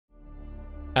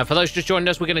For those just joining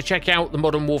us, we're going to check out the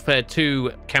Modern Warfare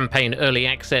 2 campaign early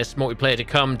access, multiplayer to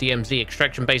come, DMZ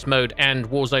extraction-based mode, and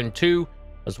Warzone 2,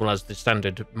 as well as the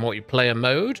standard multiplayer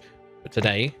mode. But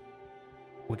today,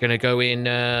 we're going to go in,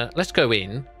 let's go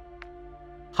in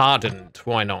hardened,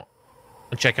 why not?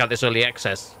 And check out this early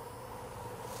access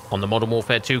on the Modern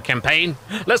Warfare 2 campaign.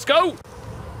 Let's go!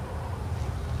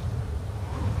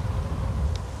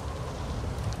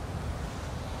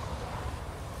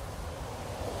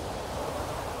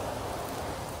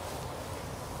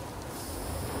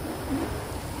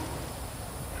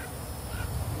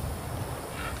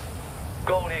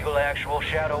 Gold Eagle actual,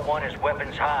 Shadow 1 is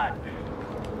weapons hot.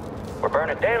 We're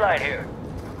burning daylight here.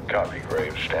 Copy,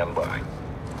 Graves. Stand by.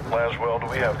 Laswell, do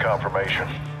we have confirmation?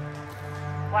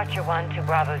 Watcher 1 to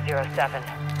Bravo 07.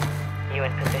 You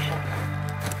in position?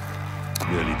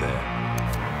 Nearly there.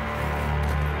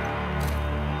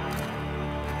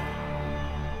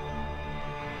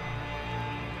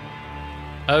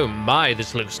 Oh my,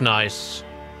 this looks nice.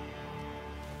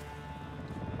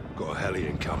 Got a heli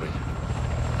incoming.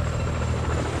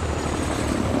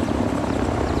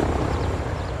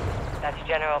 That's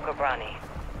General Gabrani.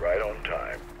 Right on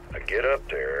time. Now get up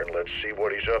there and let's see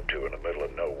what he's up to in the middle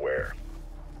of nowhere.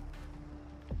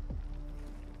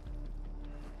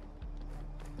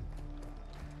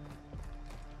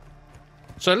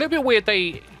 So a little bit weird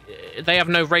they have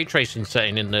no ray tracing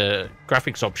setting in the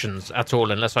graphics options at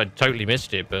all, unless I totally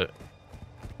missed it, but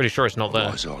pretty sure it's not there.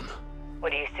 Eyes on.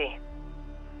 What do you see?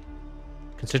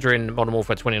 Considering Modern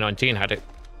Warfare 2019 had it.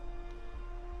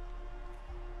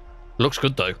 Looks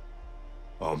good though.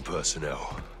 Armed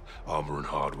personnel, armor and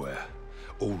hardware,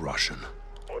 all Russian.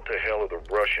 What the hell are the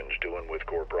Russians doing with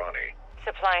Gorbrani?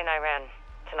 Supplying Iran.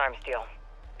 It's an arms deal.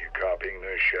 You copying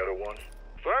this, Shadow 1?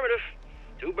 Affirmative.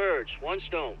 2 birds, 1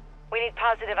 stone. We need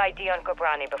positive ID on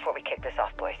Gabrani before we kick this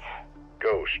off, boys.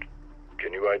 Ghost,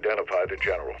 can you identify the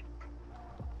general?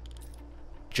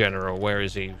 General, where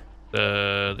is he?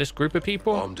 This group of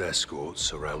people? Armed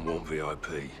escorts around one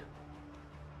VIP.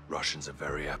 Russians are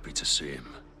very happy to see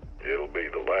him. It'll be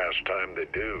the last time they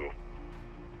do.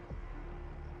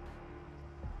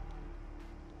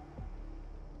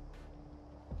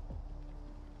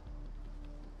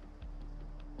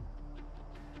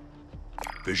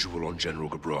 Visual on General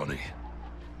Gabrani.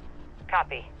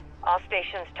 Copy. All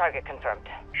stations, target confirmed.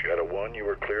 Shadow 1, you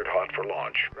are cleared hot for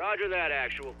launch. Roger that,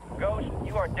 actual. Ghost,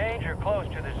 you are danger close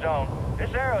to the zone.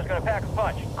 This arrow's gonna pack a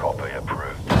punch. Copy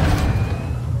approved.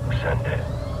 Send it.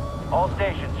 All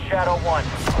stations, Shadow 1.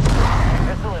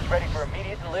 Missile is ready for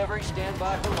immediate delivery. Stand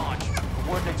by for launch.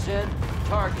 Coordinates in.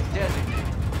 Target designated.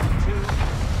 2,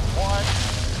 1.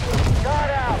 Shot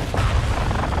out!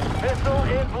 Missile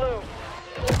in blue.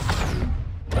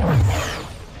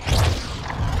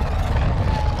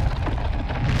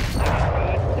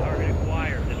 Target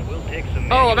acquired. This will take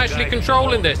some Oh, I'm actually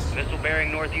controlling this. Missile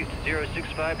bearing northeast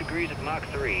 065 degrees at Mach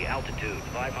 3. Altitude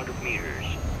 500 meters.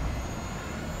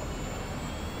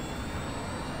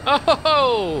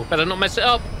 Oh, better not mess it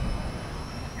up.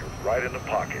 You're right in the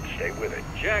pocket. Stay with it.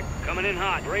 Check. Coming in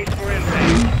hot. Brace for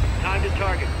impact. Time to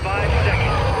target. 5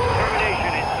 seconds.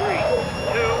 Termination in 3,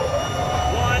 2,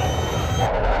 1.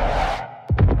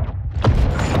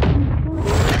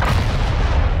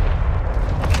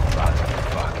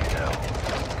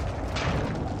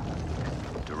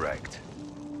 Direct.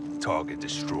 Target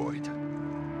destroyed.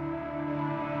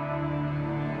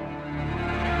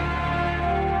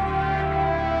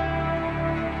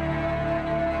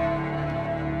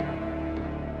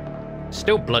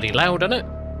 Still bloody loud, isn't it?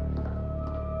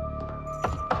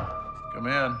 Come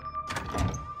in.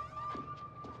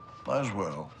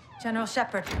 Laswell. General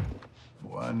Shepard.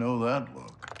 Oh, I know that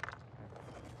look.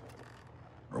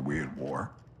 Are we at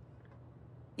war?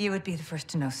 You would be the first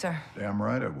to know, sir. Damn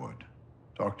right I would.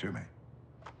 Talk to me.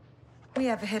 We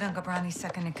have a hit on Gabrani's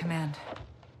second in command.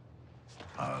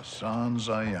 Hassan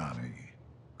Zayani,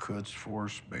 Quds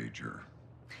Force Major.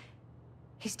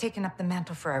 He's taken up the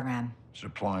mantle for Iran.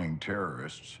 Supplying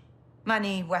terrorists.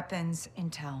 Money, weapons,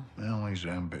 intel. Well, he's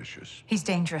ambitious. He's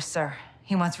dangerous, sir.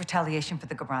 He wants retaliation for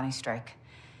the Gabrani strike.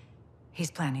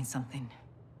 He's planning something.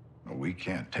 Well, we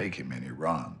can't take him in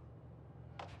Iran.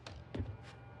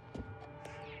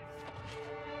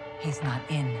 He's not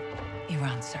in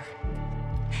Iran, sir.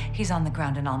 He's on the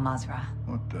ground in Al-Mazrah.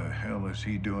 What the hell is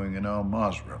he doing in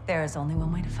Al-Mazrah? There is only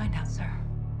one way to find out, sir.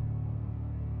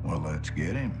 Well, let's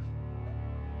get him.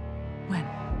 When?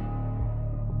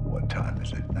 What time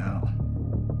is it now?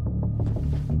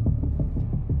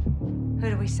 Who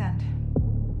do we send?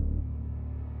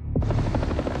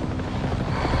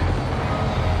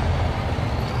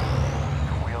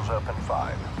 Wheels up in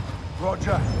 5.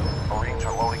 Roger. Marines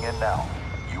are loading in now.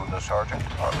 You and the sergeant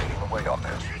are leading the way on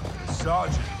this. The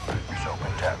sergeant. So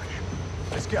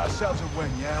McTavish. Let's get ourselves a win,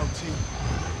 yeah, team.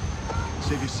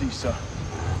 Save your seat, sir.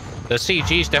 The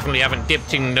CGs definitely haven't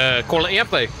dipped in quality, have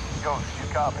they? Ghost,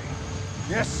 you copy?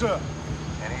 Yes, sir.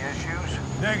 Any issues?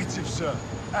 Negative, sir.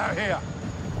 Out here.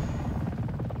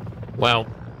 Well,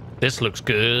 this looks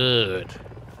good.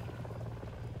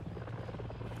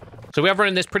 So we are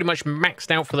running this pretty much maxed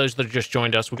out for those that have just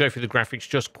joined us. We'll go through the graphics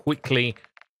just quickly.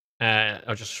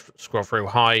 I'll just scroll through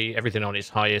high, everything on its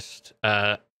highest.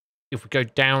 If we go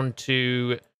down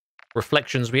to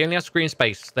reflections, we only have screen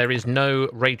space. There is no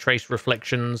ray trace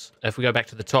reflections. If we go back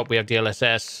to the top, we have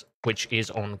DLSS, which is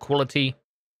on quality.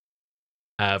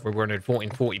 We're running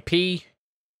 1440p,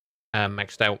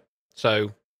 maxed out.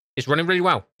 So it's running really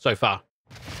well so far.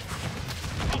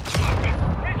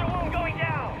 Going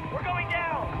down! We're going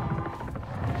down!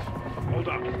 Hold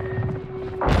up.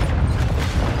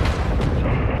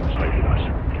 Stay with us.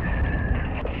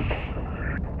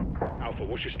 Alpha,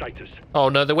 what's your status? Oh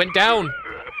no, they went down.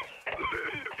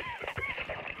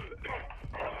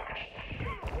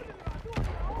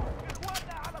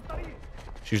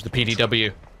 Choose the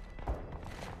PDW.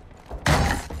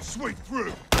 Sweep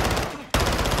through.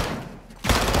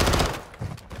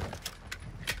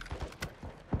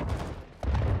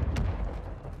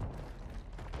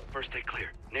 First deck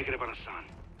clear. Negative on Hassan.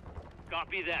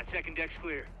 Copy that. Second deck's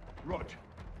clear. Roger.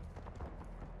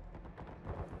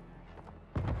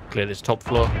 Clear this top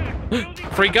floor.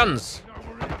 3 guns.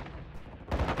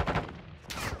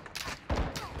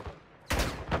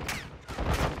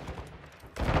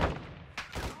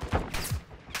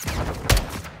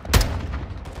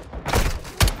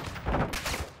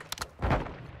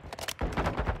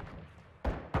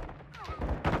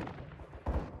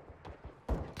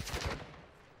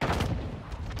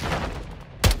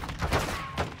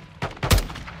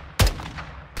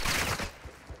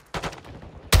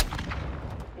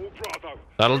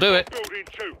 That'll do it. Building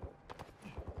 2.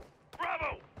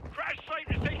 Bravo! Crash site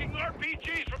is taking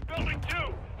RPGs from building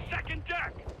 2. Second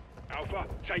deck. Alpha,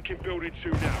 taking building 2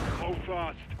 now. Hold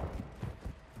fast.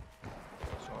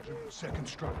 Sergeant, second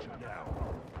structure now.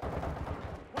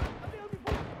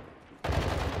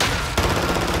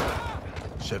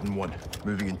 Seven-1,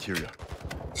 moving interior.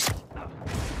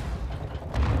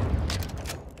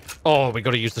 Oh, we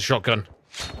got to use the shotgun.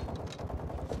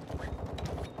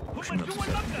 Pushing up to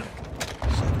second deck.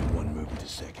 7-1, moving to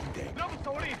second deck.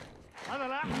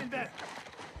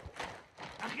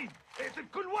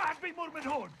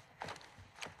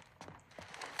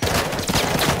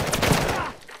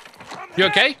 You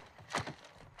okay?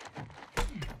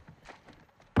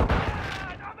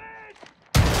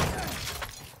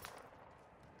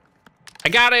 I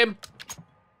got him.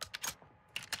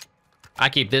 I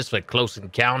keep this for close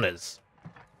encounters.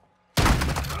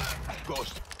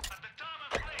 Ghost.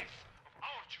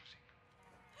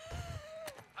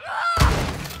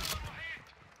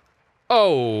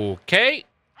 Okay.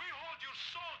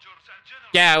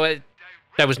 Yeah, well,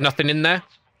 there was nothing in there.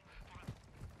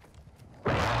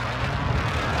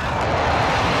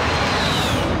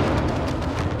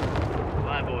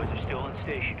 My boys are still on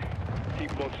station.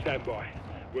 Keep them on standby.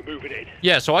 We're moving in.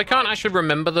 Yeah, so I can't actually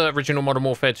remember the original Modern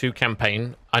Warfare 2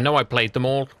 campaign. I know I played them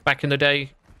all back in the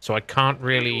day, so I can't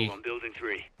really... On building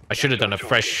 3. I should have done a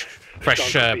fresh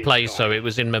play, so it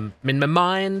was in my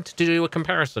mind to do a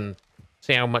comparison.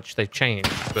 See how much they've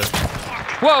changed, but...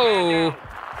 Whoa!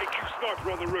 AQ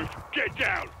sniper on the roof. Get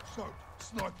down! So,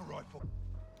 sniper rifle.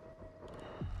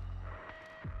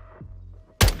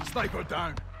 Sniper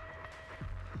down.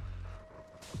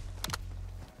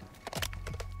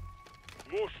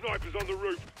 More snipers on the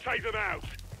roof. Take them out.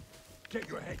 Get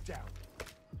your head down.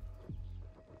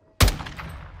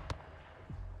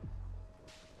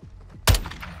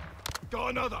 Got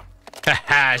another.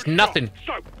 Haha, it's nothing.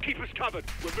 So, keep us covered.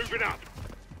 We're moving up.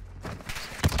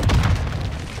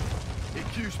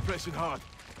 AQ's pressing hard.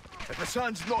 If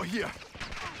Hassan's not here,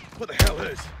 what the hell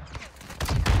is?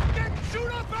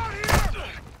 Shoot up out here!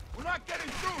 We're not getting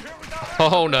through here without...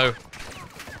 Oh no.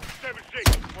 7-6.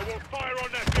 I want fire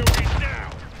on that building now.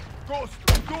 Ghost,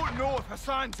 we don't know if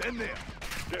Hassan's in there.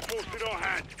 They're forcing our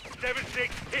hand.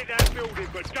 7-6. Hit that building,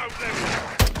 but don't level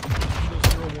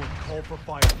it. 01, call for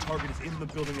fire. Target is in the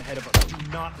building ahead of us. Do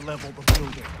not level the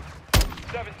building.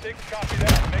 7-6. Copy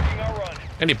that. Making our run.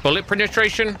 Any bullet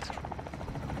penetration?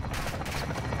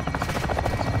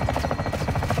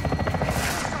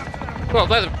 Well,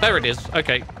 there it is.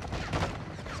 Okay.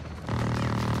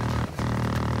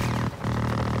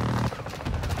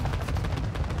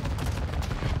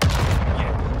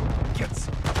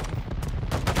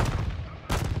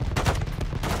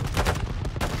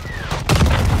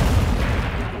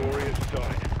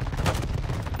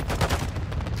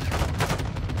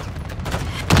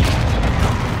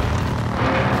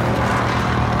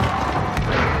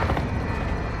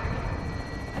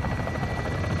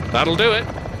 That'll do it.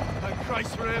 Thank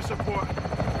Christ for air support.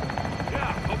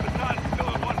 Yeah, hope Hassan's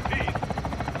still in one piece.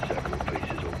 Several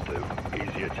pieces will do.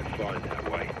 Easier to find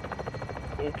that way.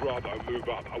 All Bravo, move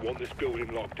up. I want this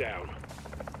building locked down.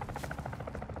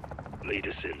 Lead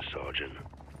us in, Sergeant.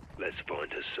 Let's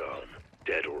find Hassan,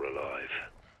 dead or alive.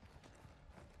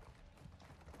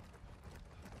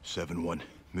 7-1,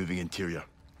 moving interior.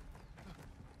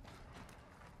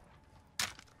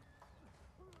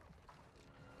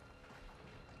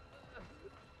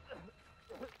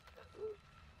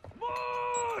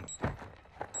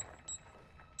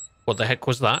 What the heck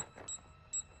was that?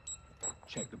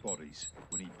 Check the bodies.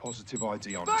 We need positive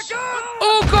ID on Hassan.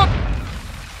 Oh, God!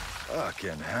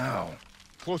 Fucking hell.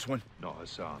 Close one. Not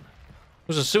Hassan. It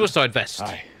was a suicide vest.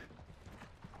 Aye.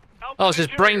 Oh, it's his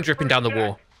brain dripping down the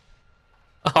wall.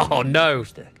 Oh, no.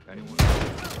 Anyone?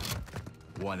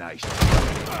 One ice.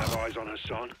 I have eyes on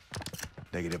Hassan.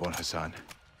 Negative on Hassan.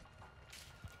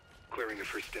 Clearing the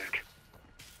first deck.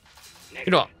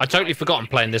 You know what? I totally forgot I'm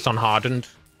playing this on hardened.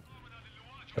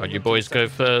 God, you boys go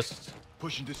first.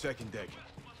 Pushing to second deck.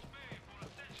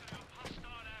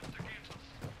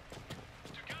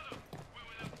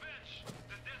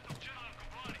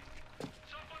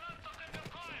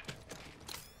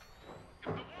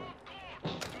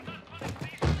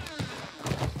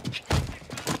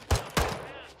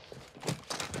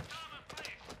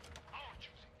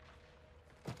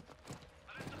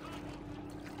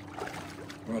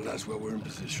 Right, that's where we're in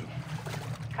position.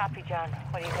 Copy, John.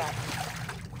 What do you got?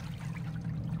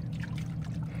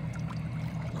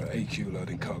 Got AQ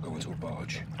loading cargo into a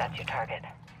barge. That's your target.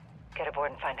 Get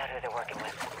aboard and find out who they're working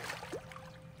with.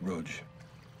 Rudge.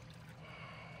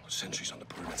 Sentries on the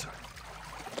perimeter.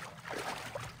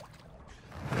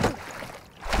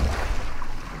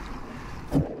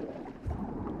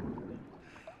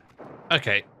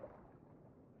 Okay.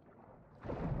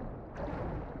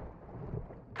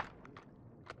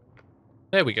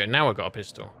 There we go. Now I got a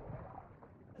pistol.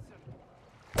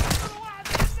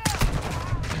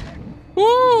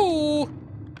 Woo!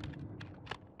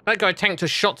 That guy tanked a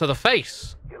shot to the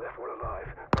face. You left one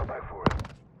alive. Go back for it.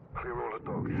 Clear all the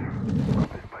dogs.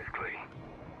 Keep this place clean.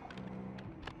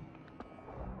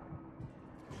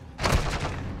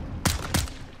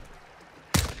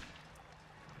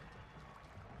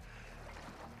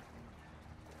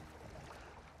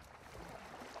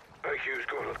 AQ's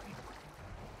got it.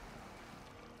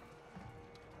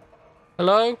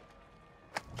 Hello?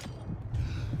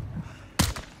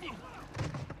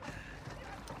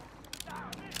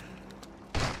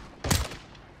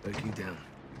 AQ down.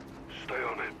 Stay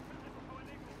on it.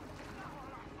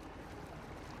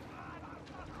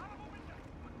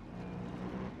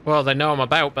 Well, they know I'm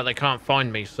about, but they can't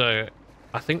find me, so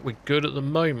I think we're good at the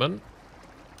moment.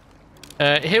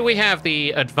 Here we have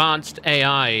the advanced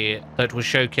AI that was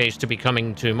showcased to be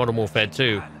coming to Modern Warfare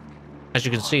 2. As you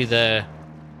can see, they're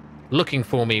looking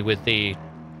for me with the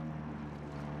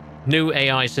new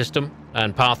AI system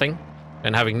and pathing,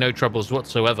 and having no troubles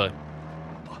whatsoever.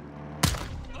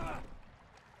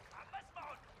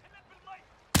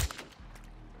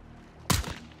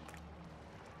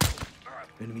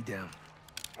 Enemy down.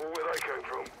 Well, where they came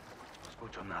from?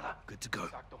 Escucho nada. Good to go.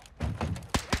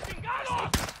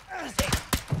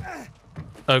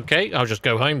 Okay, I'll just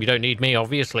go home. You don't need me,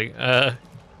 obviously.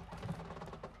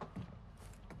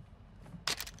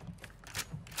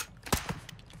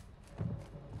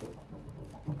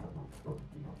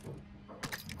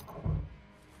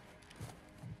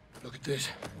 Look at this.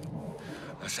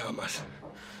 That's Almas.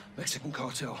 Mexican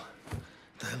cartel. What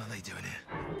the hell are they doing here?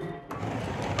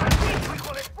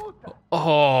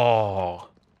 Oh.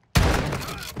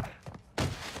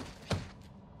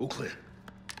 All clear.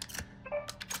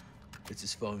 It's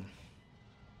his phone.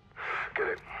 Get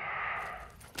it.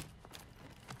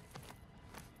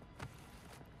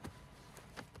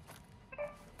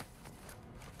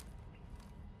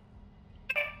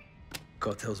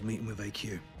 Cartel's meeting with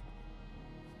AQ.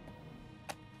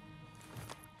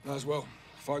 Might as well.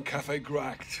 Find Cafe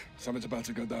Gracht. Something's about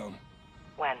to go down.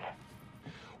 When?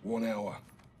 1 hour.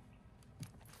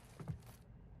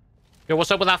 Yo,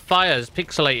 what's up with that fire? It's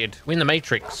pixelated. We're in the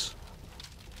Matrix.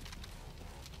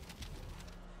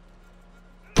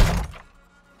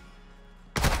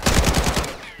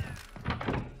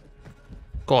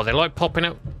 God, they like popping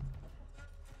out.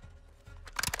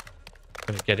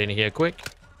 Gonna get in here quick.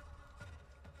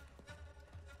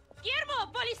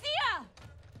 Guillermo, policía!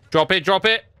 Drop it, drop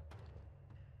it.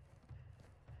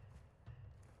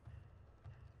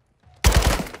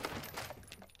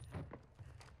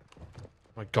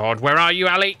 My God, where are you,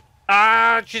 Ali?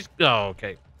 Ah, she's... Oh,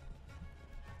 okay.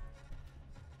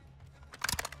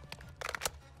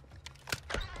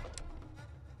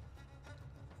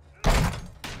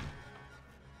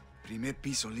 Primer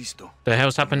piso listo. The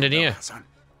hell's happened in here?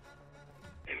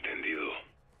 Entendido.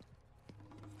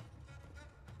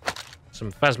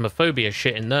 Some phasmophobia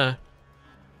shit in there.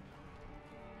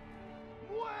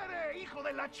 Muere, hijo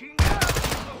de la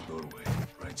chingada! Doorway,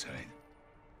 right side.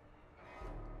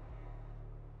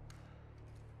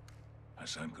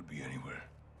 Hassan could be anywhere.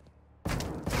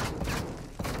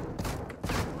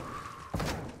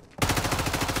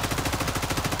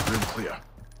 Room clear.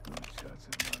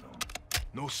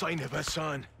 No sign of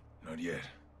Hassan. Not yet.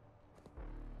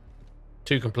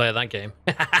 Two can play that game.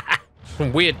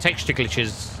 Some weird texture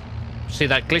glitches. See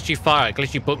that glitchy fire,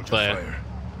 glitchy book there.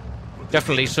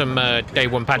 Definitely some day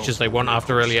one patches they want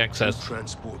after early access.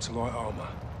 Transport to light armor.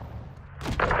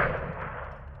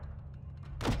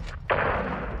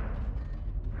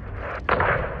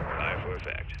 Aye for a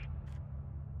fact.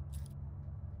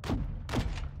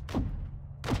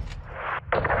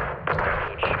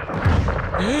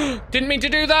 Didn't mean to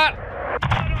do that!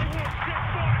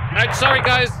 Sorry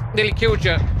guys, nearly killed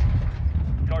you.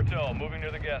 Cartel, moving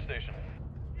near the gas station.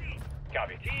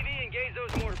 Copy. TV, engage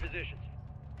those mortar positions.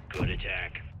 Good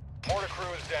attack. Mortar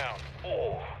crew is down.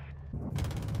 Oh.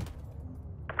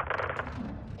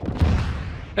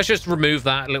 Let's just remove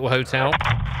that little hotel.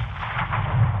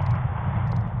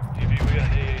 TV, we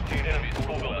got 18 enemies in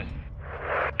full building.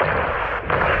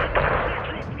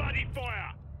 Bloody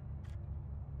fire!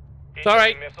 It's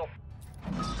alright.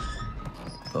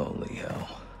 Holy hell.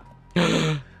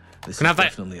 This Can I have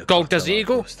that gold Desert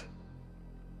Eagle?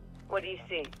 What do you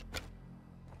see?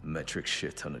 Metric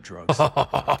shit ton of drugs.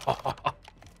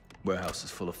 Warehouse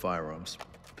is full of firearms,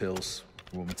 pills,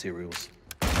 raw materials.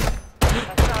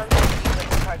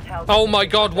 Oh my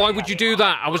god, why would you do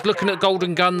that? I was looking at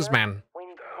golden guns, man.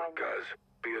 Guys,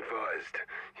 be advised.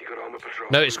 You got armor patrol.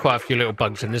 Notice quite a few little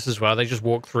bugs in this as well. They just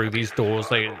walk through these doors.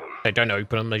 They don't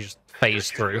open them. They just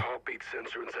phase through. Heartbeat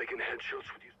sensor and taking headshots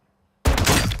with you.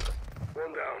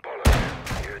 One down, Pollard.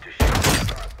 You heard your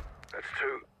shot. That's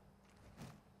two.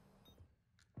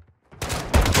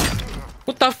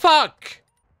 What the fuck?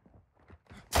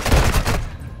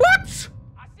 What?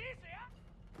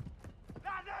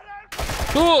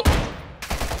 Oh.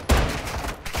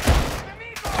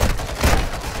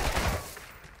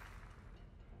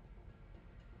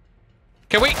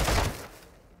 Can we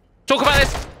talk about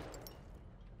this?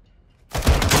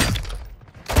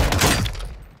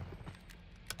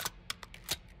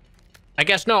 I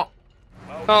guess not.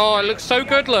 Oh, it looks so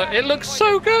good, look. It looks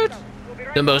so good.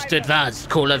 The most advanced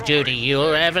Call of Duty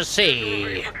you'll ever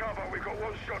see. We got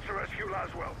one shot to rescue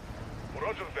Laswell.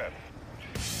 Roger that.